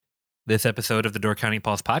This episode of the Door County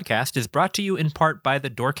Pulse podcast is brought to you in part by the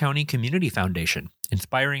Door County Community Foundation,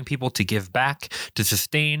 inspiring people to give back, to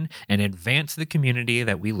sustain, and advance the community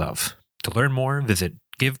that we love. To learn more, visit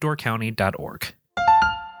givedoorcounty.org.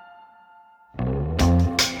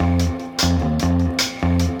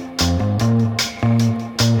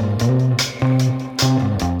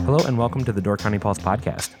 Hello and welcome to the Door County Pulse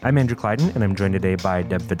podcast. I'm Andrew Clyden, and I'm joined today by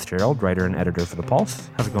Deb Fitzgerald, writer and editor for The Pulse.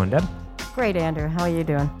 How's it going, Deb? Great, Andrew. How are you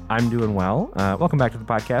doing? I'm doing well. Welcome back to the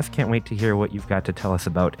podcast. Can't wait to hear what you've got to tell us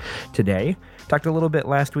about today. Talked a little bit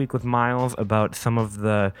last week with Miles about some of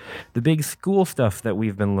the big school stuff that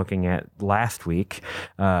we've been looking at last week,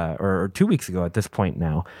 or 2 weeks ago at this point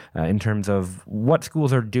now, in terms of what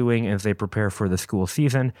schools are doing as they prepare for the school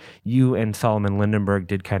season. You and Solomon Lindenberg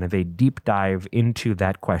did kind of a deep dive into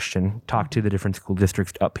that question, talked to the different school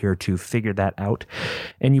districts up here to figure that out.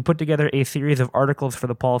 And you put together a series of articles for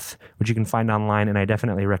The Pulse, which you can find online, and I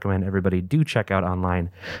definitely recommend everybody do check out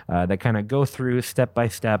online, that kind of go through step by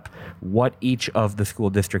step what each of the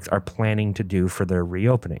school districts are planning to do for their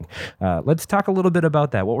reopening. Let's talk a little bit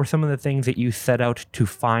about that. What were some of the things that you set out to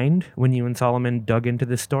find when you and Solomon dug into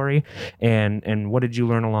this story, and what did you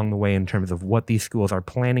learn along the way in terms of what these schools are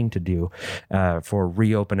planning to do for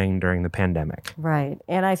reopening during the pandemic? Right.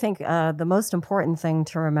 And I think the most important thing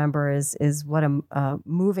to remember is what a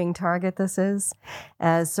moving target this is.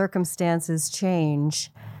 As circumstances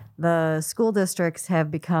change, the school districts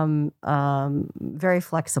have become very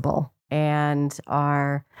flexible and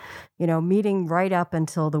are, meeting right up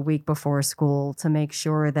until the week before school to make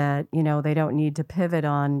sure that, they don't need to pivot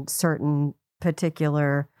on certain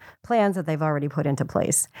particular plans that they've already put into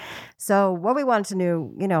place. So what we want to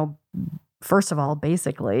know, first of all,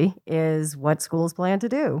 basically, is what schools plan to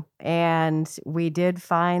do. And we did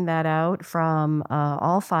find that out from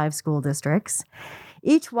all 5 school districts.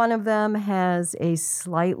 Each one of them has a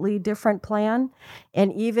slightly different plan.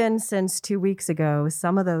 And even since 2 weeks ago,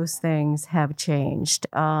 some of those things have changed.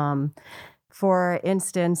 For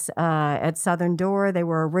instance, at Southern Door, they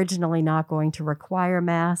were originally not going to require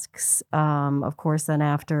masks. Of course, then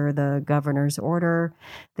after the governor's order,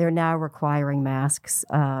 they're now requiring masks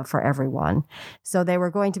for everyone. So they were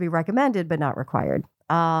going to be recommended, but not required.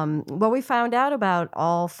 What we found out about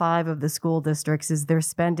all 5 of the school districts is they're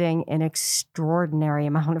spending an extraordinary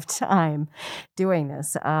amount of time doing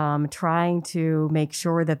this, trying to make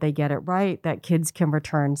sure that they get it right, that kids can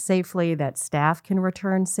return safely, that staff can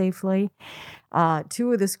return safely.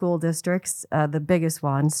 2 of the school districts, the biggest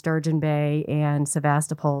ones, Sturgeon Bay and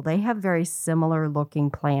Sevastopol, they have very similar looking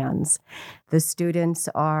plans. The students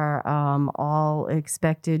are all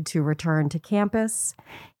expected to return to campus,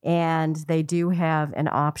 and they do have an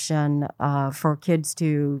option for kids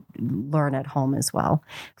to learn at home as well,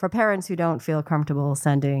 for parents who don't feel comfortable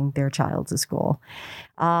sending their child to school.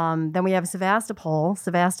 Then we have Sevastopol.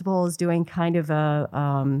 Sevastopol is doing kind of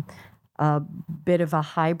a bit of a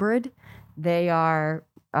hybrid. They are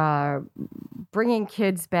bringing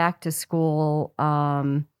kids back to school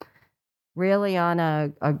really on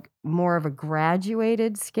a more of a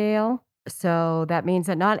graduated scale. So that means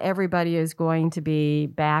that not everybody is going to be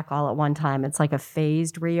back all at one time. It's like a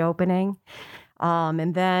phased reopening.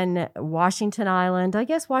 And then Washington Island, I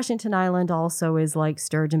guess Washington Island also is like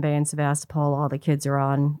Sturgeon Bay and Sevastopol. All the kids are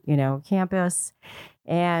on, campus.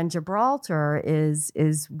 And Gibraltar is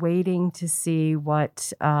waiting to see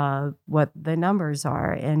what the numbers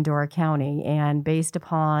are in Door County. And based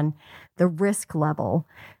upon the risk level,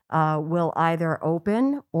 will either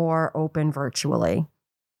open or open virtually.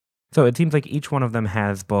 So it seems like each one of them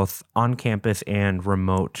has both on-campus and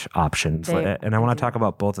remote options. And I want to talk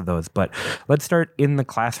about both of those. But let's start in the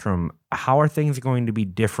classroom. How are things going to be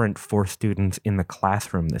different for students in the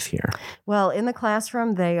classroom this year? Well, in the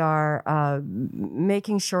classroom, they are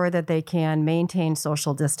making sure that they can maintain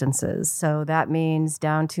social distances. So that means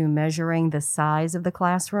down to measuring the size of the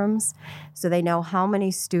classrooms, so they know how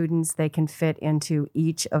many students they can fit into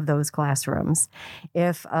each of those classrooms.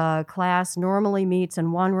 If a class normally meets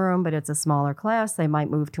in one room, but it's a smaller class, they might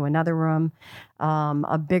move to another room.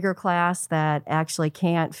 A bigger class that actually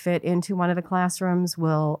can't fit into one of the classrooms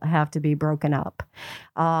will have to be broken up.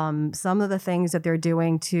 Some of the things that they're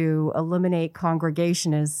doing to eliminate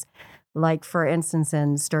congregation is, like, for instance,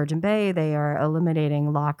 in Sturgeon Bay, they are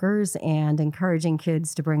eliminating lockers and encouraging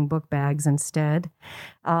kids to bring book bags instead.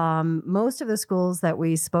 Most of the schools that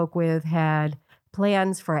we spoke with had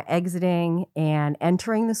plans for exiting and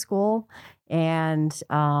entering the school. And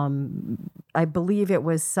I believe it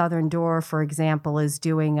was Southern Door, for example, is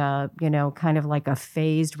doing a, kind of like a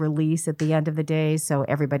phased release at the end of the day, so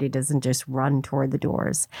everybody doesn't just run toward the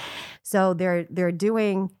doors. So they're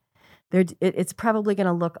doing it's probably going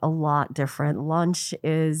to look a lot different. Lunch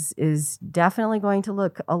is definitely going to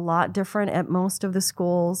look a lot different at most of the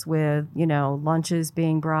schools, with lunches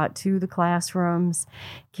being brought to the classrooms,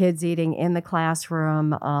 kids eating in the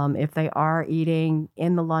classroom. If they are eating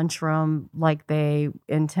in the lunchroom like they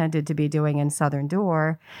intended to be doing in Southern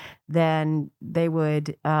Door, then they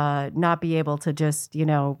would not be able to just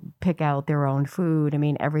pick out their own food. I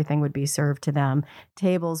mean, everything would be served to them.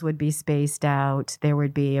 Tables would be spaced out. There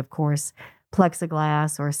would be, of course,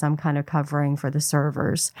 plexiglass or some kind of covering for the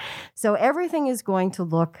servers. So everything is going to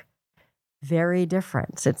look very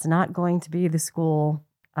different. It's not going to be the school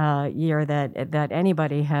year that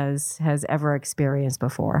anybody has ever experienced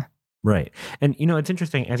before. Right. And, it's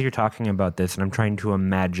interesting as you're talking about this, and I'm trying to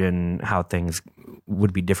imagine how things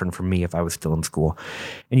would be different for me if I was still in school.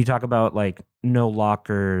 And you talk about like no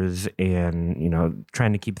lockers and,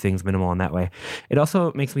 trying to keep things minimal in that way. It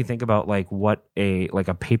also makes me think about like what a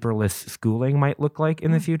paperless schooling might look like in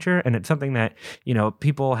the future. And it's something that,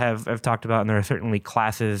 people have talked about, and there are certainly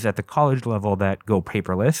classes at the college level that go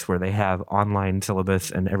paperless where they have online syllabus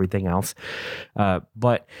and everything else.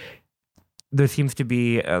 But there seems to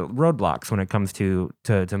be roadblocks when it comes to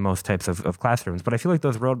most types of classrooms. But I feel like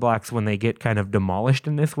those roadblocks, when they get kind of demolished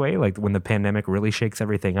in this way, like when the pandemic really shakes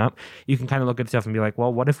everything up, you can kind of look at stuff and be like,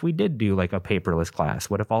 well, what if we did do like a paperless class?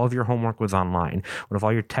 What if all of your homework was online? What if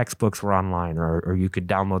all your textbooks were online, or you could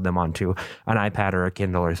download them onto an iPad or a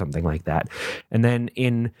Kindle or something like that? And then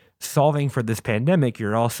in solving for this pandemic,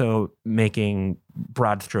 you're also making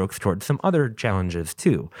broad strokes towards some other challenges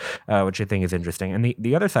too, which I think is interesting. And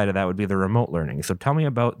the other side of that would be the remote learning. So tell me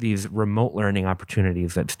about these remote learning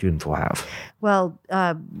opportunities that students will have. Well,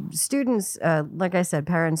 students, like I said,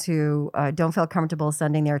 parents who don't feel comfortable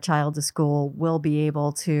sending their child to school will be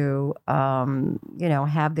able to,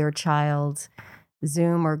 have their child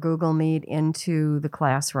Zoom or Google Meet into the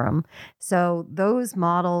classroom. So those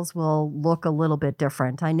models will look a little bit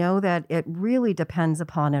different. I know that it really depends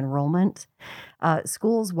upon enrollment.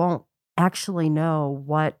 Schools won't actually know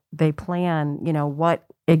what they plan, what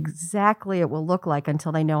exactly it will look like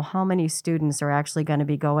until they know how many students are actually going to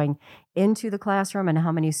be going into the classroom and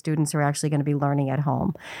how many students are actually going to be learning at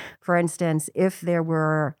home. For instance, if there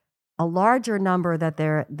were a larger number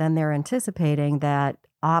than they're anticipating that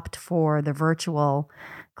opt for the virtual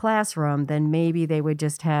classroom, then maybe they would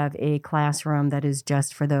just have a classroom that is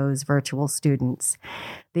just for those virtual students.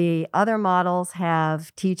 The other models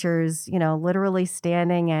have teachers, literally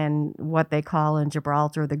standing in what they call in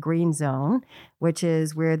Gibraltar the green zone, which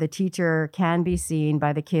is where the teacher can be seen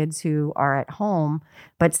by the kids who are at home,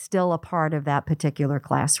 but still a part of that particular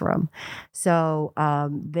classroom. So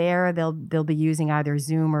there they'll be using either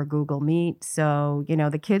Zoom or Google Meet. So,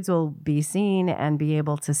 the kids will be seen and be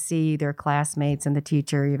able to see their classmates and the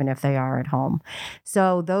teacher, even if they are at home.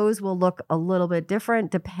 So those will look a little bit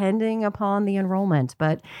different depending upon the enrollment.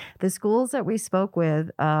 But the schools that we spoke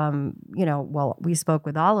with, we spoke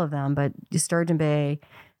with all of them, but Sturgeon Bay,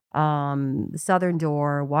 Southern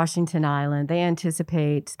Door, Washington Island, they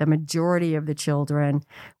anticipate the majority of the children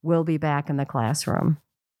will be back in the classroom.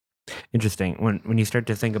 Interesting. When you start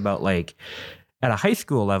to think about like at a high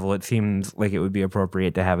school level, it seems like it would be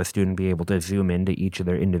appropriate to have a student be able to zoom into each of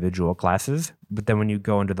their individual classes. But then when you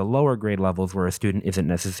go into the lower grade levels where a student isn't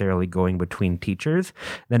necessarily going between teachers,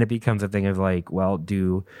 then it becomes a thing of like, well,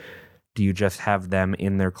 do you just have them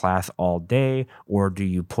in their class all day, or do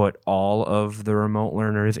you put all of the remote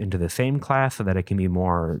learners into the same class so that it can be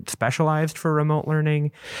more specialized for remote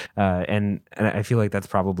learning? And I feel like that's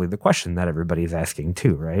probably the question that everybody's asking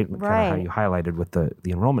too, right? Right. Kind of how you highlighted with the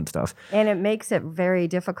enrollment stuff. And it makes it very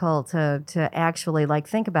difficult to actually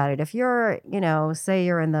think about it. If you're, say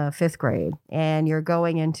you're in the 5th grade and you're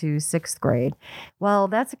going into 6th grade, well,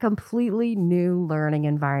 that's a completely new learning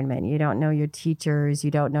environment. You don't know your teachers,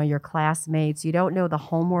 you don't know your classmates, you don't know the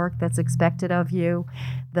homework that's expected of you.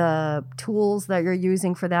 The tools that you're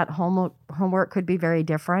using for that homework could be very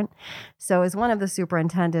different. So as one of the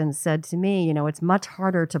superintendents said to me, it's much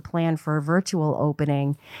harder to plan for a virtual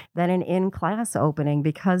opening than an in-class opening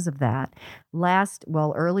because of that.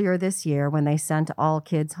 Earlier this year, when they sent all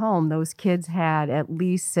kids home, those kids had at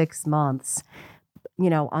least 6 months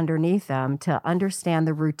underneath them to understand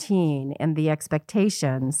the routine and the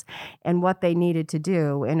expectations and what they needed to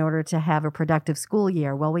do in order to have a productive school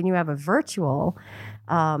year. Well, when you have a virtual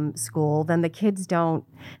school, then the kids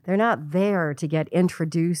they're not there to get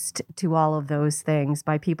introduced to all of those things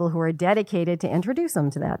by people who are dedicated to introduce them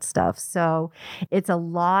to that stuff. So it's a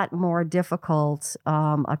lot more difficult,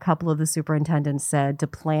 a couple of the superintendents said, to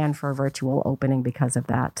plan for a virtual opening because of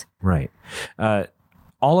that. Right.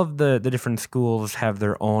 all of the different schools have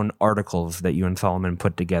their own articles that you and Solomon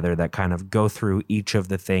put together that kind of go through each of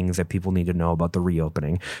the things that people need to know about the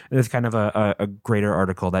reopening. There's kind of a greater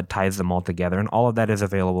article that ties them all together, and all of that is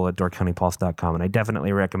available at DoorCountyPulse.com. And I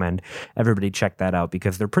definitely recommend everybody check that out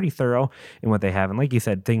because they're pretty thorough in what they have. And like you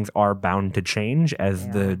said, things are bound to change as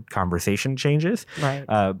the conversation changes. Right.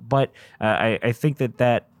 But I think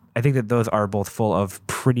that those are both full of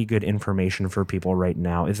pretty good information for people right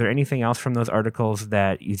now. Is there anything else from those articles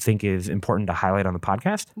that you think is important to highlight on the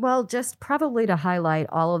podcast? Well, just probably to highlight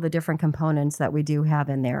all of the different components that we do have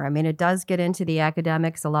in there. I mean, it does get into the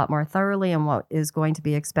academics a lot more thoroughly and what is going to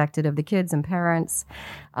be expected of the kids and parents.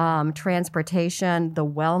 Transportation, the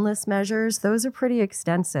wellness measures, those are pretty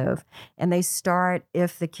extensive. And they start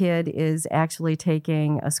if the kid is actually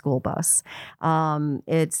taking a school bus.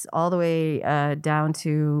 It's all the way down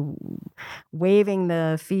to waiving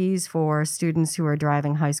the fees for students who are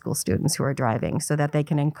driving, high school students who are driving, so that they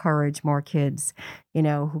can encourage more kids,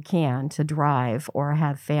 who can to drive or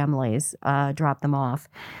have families drop them off.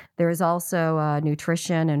 There is also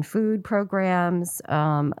nutrition and food programs,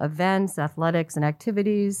 events, athletics and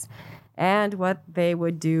activities, and what they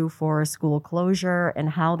would do for school closure and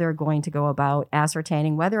how they're going to go about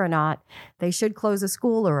ascertaining whether or not they should close a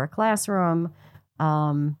school or a classroom.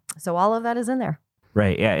 So all of that is in there.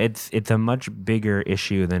 Right. Yeah. It's a much bigger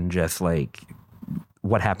issue than just like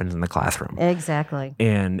what happens in the classroom. Exactly.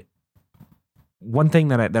 And one thing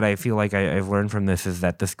that I feel like I've learned from this is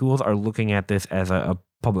that the schools are looking at this as a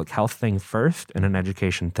public health thing first and an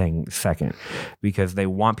education thing second, because they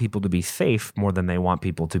want people to be safe more than they want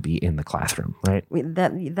people to be in the classroom, right?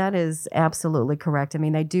 That is absolutely correct. I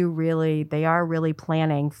mean, they are really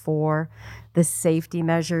planning for the safety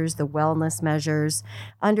measures, the wellness measures,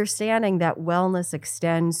 understanding that wellness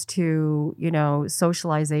extends to,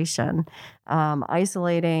 socialization.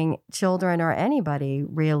 Isolating children or anybody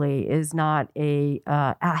really is not a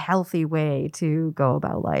healthy way to go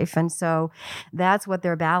about life. And so that's what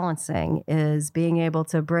they're balancing, is being able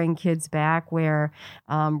to bring kids back where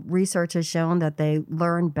research has shown that they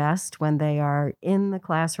learn best when they are in the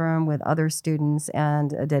classroom with other students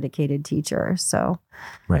and a dedicated teacher. So,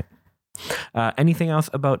 right. Anything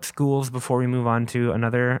else about schools before we move on to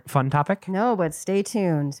another fun topic? No, but stay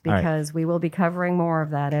tuned because we will be covering more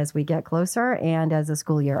of that as we get closer and as the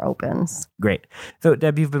school year opens. Great. So,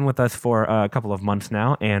 Deb, you've been with us for a couple of months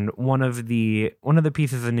now, and one of the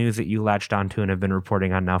pieces of news that you latched onto and have been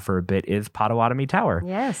reporting on now for a bit is Potawatomi Tower.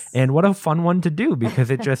 Yes. And what a fun one to do,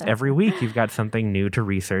 because it just every week you've got something new to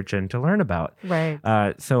research and to learn about. Right.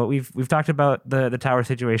 So we've talked about the tower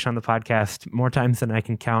situation on the podcast more times than I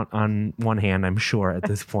can count on one hand, I'm sure, at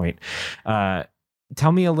this point.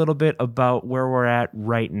 Tell me a little bit about where we're at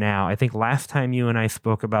right now. I think last time you and I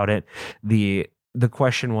spoke about it, the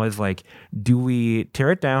question was like, do we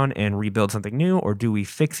tear it down and rebuild something new, or do we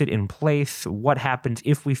fix it in place? What happens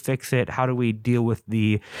if we fix it? How do we deal with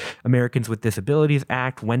the Americans with Disabilities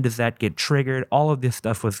Act? When does that get triggered? All of this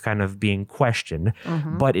stuff was kind of being questioned,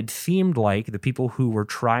 but it seemed like the people who were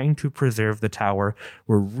trying to preserve the tower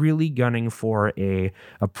were really gunning for a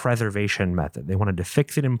preservation method. They wanted to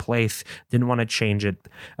fix it in place, didn't want to change it,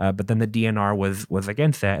 but then the DNR was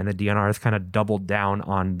against that, and the DNR has kind of doubled down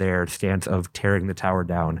on their stance of tearing the tower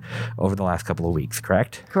down over the last couple of weeks,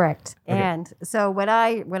 correct? Correct. Okay. And so when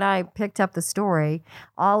I picked up the story,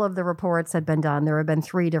 all of the reports had been done. There have been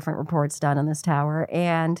 3 different reports done on this tower.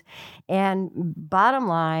 And bottom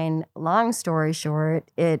line, long story short,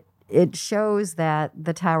 it shows that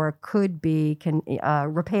the tower could be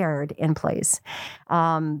repaired in place.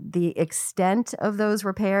 The extent of those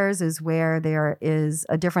repairs is where there is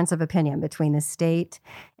a difference of opinion between the state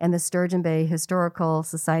and the Sturgeon Bay Historical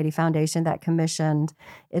Society Foundation that commissioned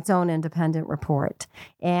its own independent report,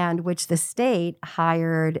 and which the state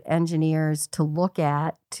hired engineers to look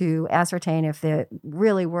at to ascertain if they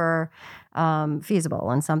really were feasible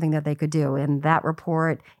and something that they could do. And that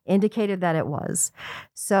report indicated that it was.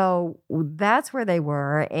 So that's where they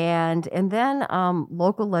were. And then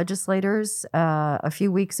local legislators a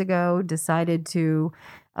few weeks ago decided to,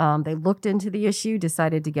 they looked into the issue,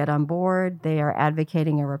 decided to get on board. They are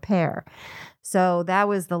advocating a repair. So that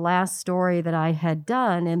was the last story that I had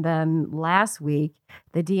done. And then last week,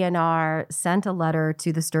 the DNR sent a letter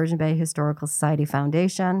to the Sturgeon Bay Historical Society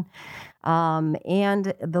Foundation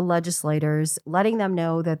and the legislators, letting them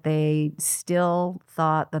know that they still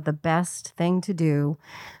thought that the best thing to do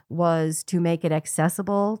was to make it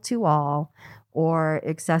accessible to all or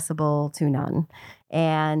accessible to none.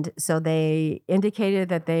 And so they indicated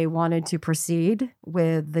that they wanted to proceed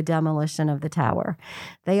with the demolition of the tower.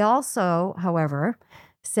 They also, however,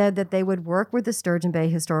 said that they would work with the Sturgeon Bay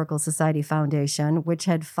Historical Society Foundation, which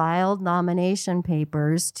had filed nomination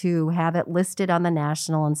papers to have it listed on the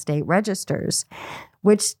national and state registers,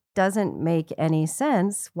 which doesn't make any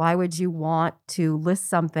sense. Why would you want to list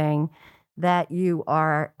something that you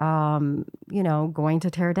are, going to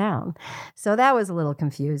tear down? So that was a little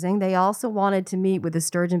confusing. They also wanted to meet with the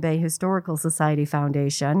Sturgeon Bay Historical Society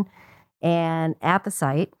Foundation and at the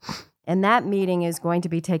site. And that meeting is going to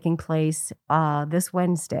be taking place this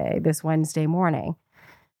Wednesday morning.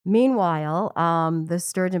 Meanwhile, the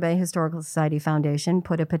Sturgeon Bay Historical Society Foundation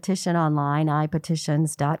put a petition online,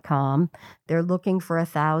 ipetitions.com. They're looking for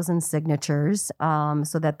 1,000 signatures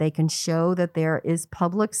so that they can show that there is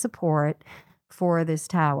public support for this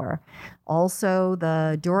tower. Also,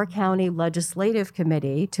 the Door County Legislative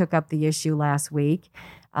Committee took up the issue last week,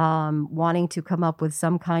 wanting to come up with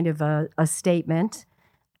some kind of a statement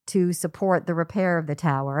to support the repair of the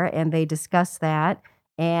tower. And they discussed that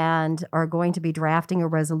and are going to be drafting a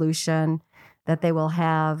resolution that they will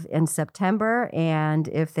have in September. And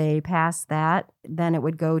if they pass that, then it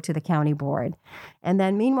would go to the county board. And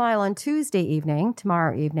then meanwhile, on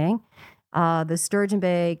tomorrow evening, the Sturgeon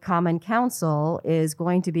Bay Common Council is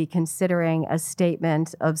going to be considering a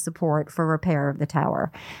statement of support for repair of the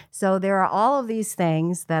tower. So there are all of these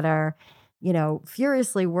things that are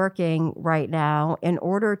furiously working right now in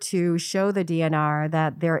order to show the DNR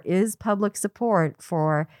that there is public support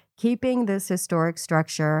for keeping this historic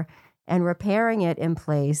structure and repairing it in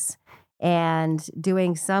place and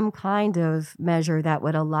doing some kind of measure that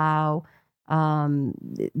would allow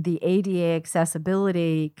the ADA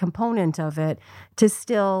accessibility component of it to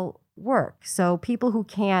still work. So people who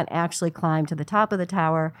can't actually climb to the top of the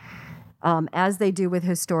tower, as they do with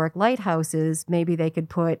historic lighthouses, maybe they could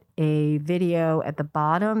put a video at the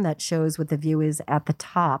bottom that shows what the view is at the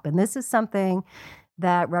top. And this is something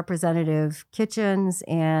that Representative Kitchens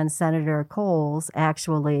and Senator Coles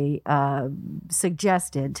actually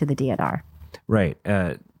suggested to the DNR. Right.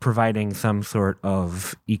 Providing some sort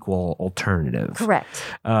of equal alternative. Correct.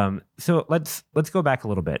 So let's go back a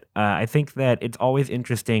little bit. I think that it's always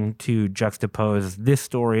interesting to juxtapose this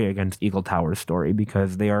story against Eagle Tower's story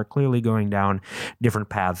because they are clearly going down different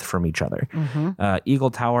paths from each other. Mm-hmm.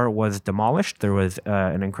 Eagle Tower was demolished. There was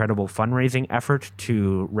an incredible fundraising effort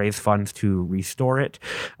to raise funds to restore it.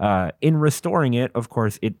 In restoring it, of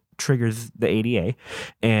course, it triggers the ADA,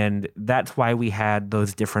 and that's why we had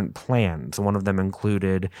those different plans. One of them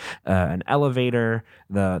included an elevator.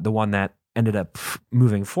 The one that ended up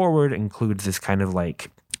moving forward includes this kind of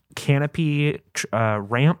like canopy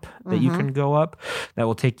ramp that you can go up that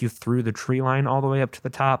will take you through the tree line all the way up to the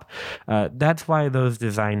top. That's why those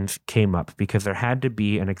designs came up, because there had to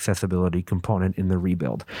be an accessibility component in the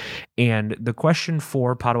rebuild. And the question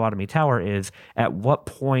for Potawatomi Tower is, at what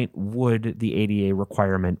point would the ADA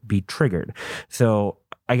requirement be triggered? So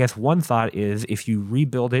I guess one thought is if you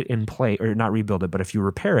rebuild it in place, or not rebuild it, but if you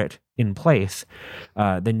repair it in place,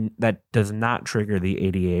 then that does not trigger the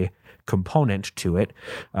ADA component to it.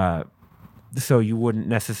 So you wouldn't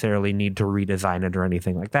necessarily need to redesign it or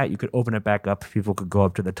anything like that. You could open it back up. People could go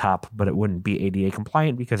up to the top, but it wouldn't be ADA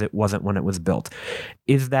compliant because it wasn't when it was built.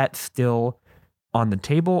 Is that still on the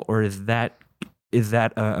table, or is that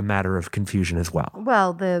a matter of confusion as well?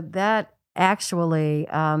 Well, Actually,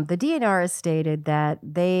 the DNR has stated that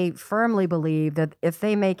they firmly believe that if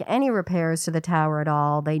they make any repairs to the tower at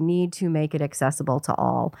all, they need to make it accessible to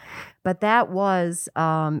all. But that was,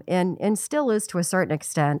 and still is to a certain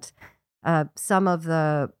extent, some of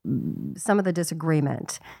the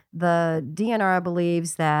disagreement. The DNR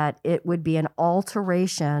believes that it would be an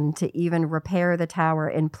alteration to even repair the tower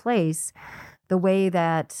in place the way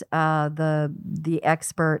that the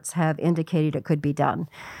experts have indicated it could be done.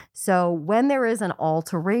 So when there is an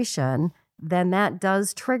alteration, then that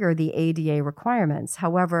does trigger the ADA requirements.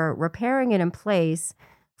 However, repairing it in place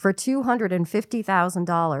for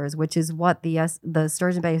 $250,000, which is what the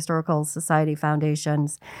Sturgeon Bay Historical Society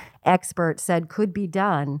Foundation's expert said could be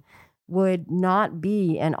done, would not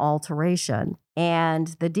be an alteration. And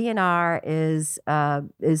the DNR is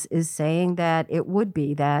saying that it would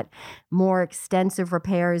be, that more extensive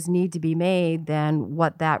repairs need to be made than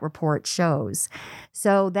what that report shows.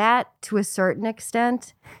 So that, to a certain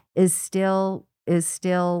extent, is still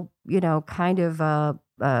kind of a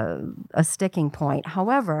sticking point.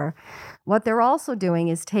 However, what they're also doing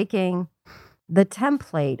is taking the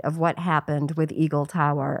template of what happened with Eagle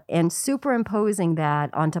Tower and superimposing that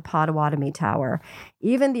onto Potawatomi Tower.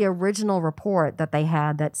 Even the original report that they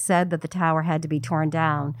had that said that the tower had to be torn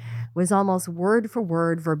down was almost word for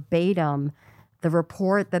word, verbatim, the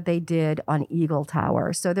report that they did on Eagle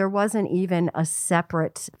Tower. So there wasn't even a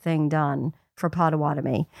separate thing done for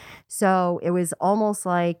Potawatomi. So it was almost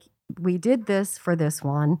like we did this for this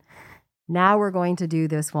one. Now we're going to do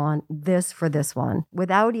this for this one,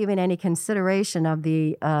 without even any consideration of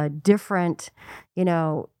the different,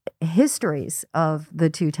 histories of the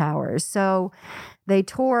two towers. So they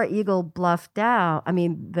tore the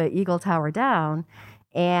Eagle Tower down,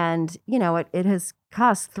 and, it has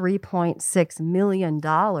cost $3.6 million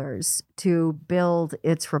to build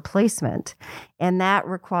its replacement. And that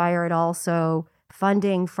required also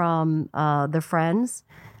funding from the Friends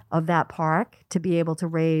of that park to be able to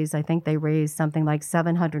raise, I think they raised something like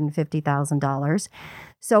 $750,000.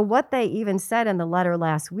 So what they even said in the letter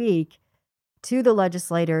last week to the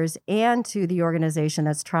legislators and to the organization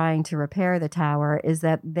that's trying to repair the tower is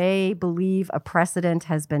that they believe a precedent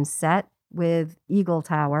has been set with Eagle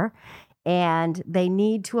Tower, and they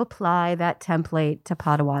need to apply that template to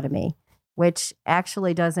Potawatomi, which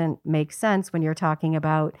actually doesn't make sense when you're talking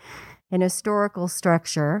about an historical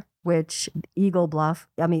structure, which Eagle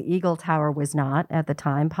Tower was not at the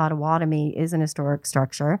time. Potawatomi is an historic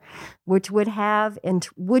structure, which would have and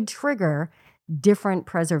would trigger different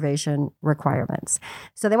preservation requirements.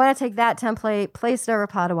 So they want to take that template, place it over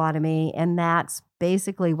Potawatomi, and that's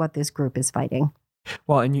basically what this group is fighting.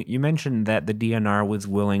 Well, and you mentioned that the DNR was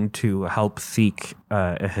willing to help seek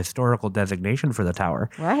a historical designation for the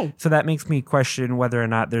tower. Right. So that makes me question whether or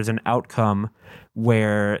not there's an outcome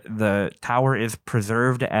where the tower is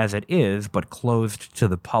preserved as it is, but closed to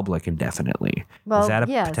the public indefinitely. Well, is that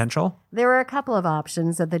a yes. potential? There were a couple of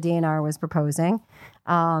options that the DNR was proposing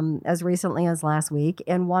as recently as last week.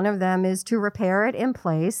 And one of them is to repair it in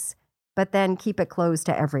place, but then keep it closed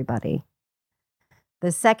to everybody.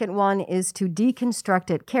 The second one is to deconstruct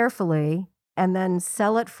it carefully and then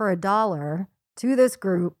sell it for $1 to this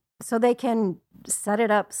group so they can set it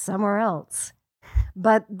up somewhere else.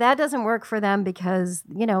 But that doesn't work for them because,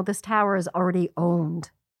 this tower is already owned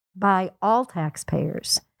by all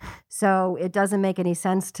taxpayers. So it doesn't make any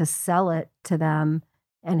sense to sell it to them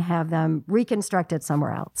and have them reconstruct it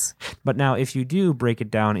somewhere else. But now, if you do break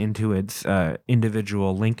it down into its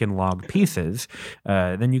individual Lincoln log pieces,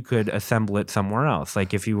 then you could assemble it somewhere else.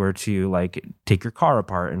 Like if you were to take your car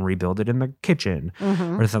apart and rebuild it in the kitchen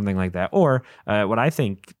or something like that. Or what I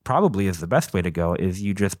think probably is the best way to go is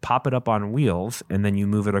you just pop it up on wheels and then you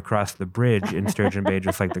move it across the bridge in Sturgeon Bay,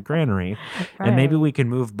 just like the granary. Right. And maybe we can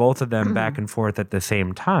move both of them back and forth at the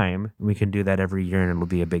same time. We can do that every year, and it'll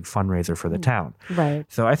be a big fundraiser for the town. Right.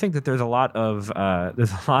 So I think that there's a lot of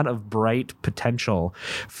bright potential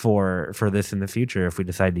for this in the future if we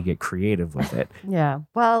decide to get creative with it. Yeah.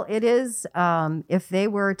 Well, it is, if they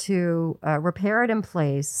were to repair it in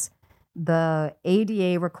place, the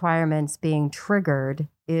ADA requirements being triggered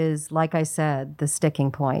is, like I said, the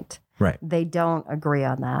sticking point. Right. They don't agree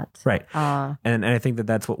on that. Right. And I think that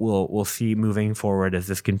that's what we'll see moving forward as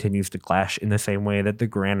this continues to clash in the same way that the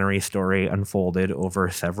granary story unfolded over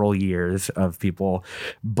several years of people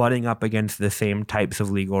butting up against the same types of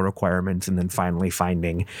legal requirements and then finally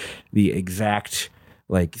finding the exact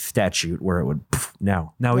statute where it would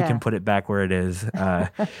now we can put it back where it is.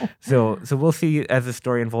 So we'll see as the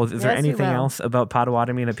story unfolds. Is there anything else about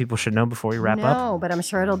Potawatomi that people should know before we wrap up? No, but I'm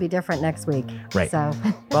sure it'll be different next week. Right. So.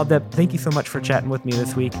 Well, Deb, thank you so much for chatting with me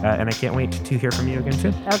this week, and I can't wait to hear from you again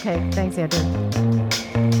soon. Okay. Thanks, Andrew.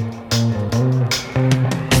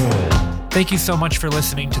 Thank you so much for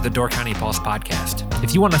listening to the Door County Pulse podcast.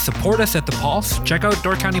 If you want to support us at the Pulse, check out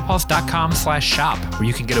doorcountypulse.com/shop, where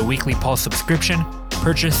you can get a weekly Pulse subscription,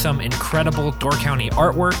 purchase some incredible Door County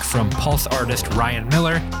artwork from Pulse artist Ryan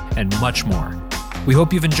Miller, and much more. We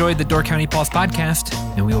hope you've enjoyed the Door County Pulse podcast,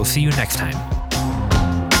 and we will see you next time.